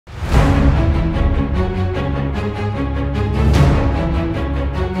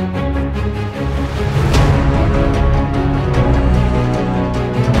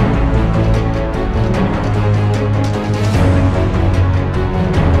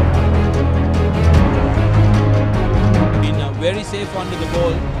safe under the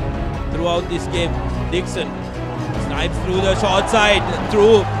ball throughout this game. Dixon snipes through the short side,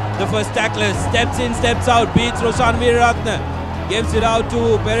 through the first tackler, steps in, steps out, beats Roshan Veeraratne, gives it out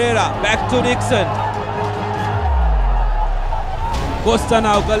to Pereira, back to Dixon. Costa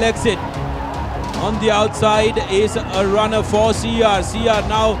now collects it. On the outside is a runner for CR. CR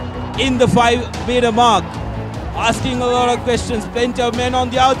now in the 5-meter mark, asking a lot of questions. Plenty of men on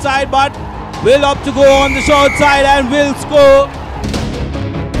the outside, but will opt to go on the short side and will score.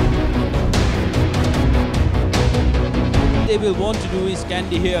 They will want to do is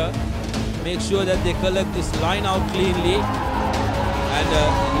Candy here, make sure that they collect this line out cleanly, and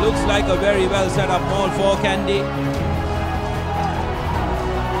it looks like a very well set up ball for Candy.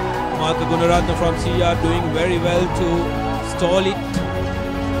 Martha Gunaratne from CR doing very well to stall it,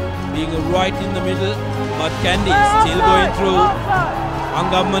 being right in the middle, but Candy still going through.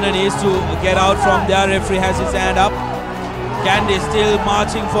 Angammana needs to get out from there. Referee has his hand up. Candy still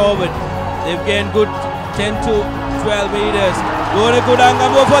marching forward. They've gained good 10 to 12 meters. Gore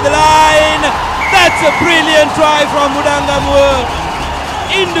Kudangamua for the line. That's a brilliant try from Kudangamua.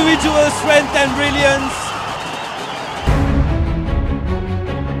 Individual strength and brilliance.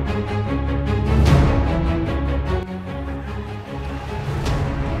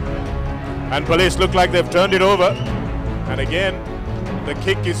 And Police look like they've turned it over. And again, the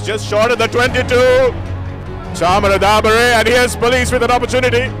kick is just short of the 22. Chamara Dabare, and here's Police with an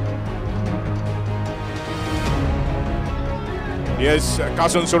opportunity. Here's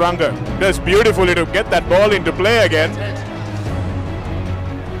Kasun Suranga. Does beautifully to get that ball into play again.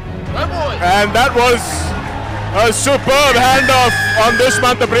 And that was a superb handoff on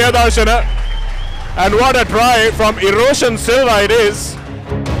Dushmantha Priyadarshana. And what a try from Eroshan Silva it is.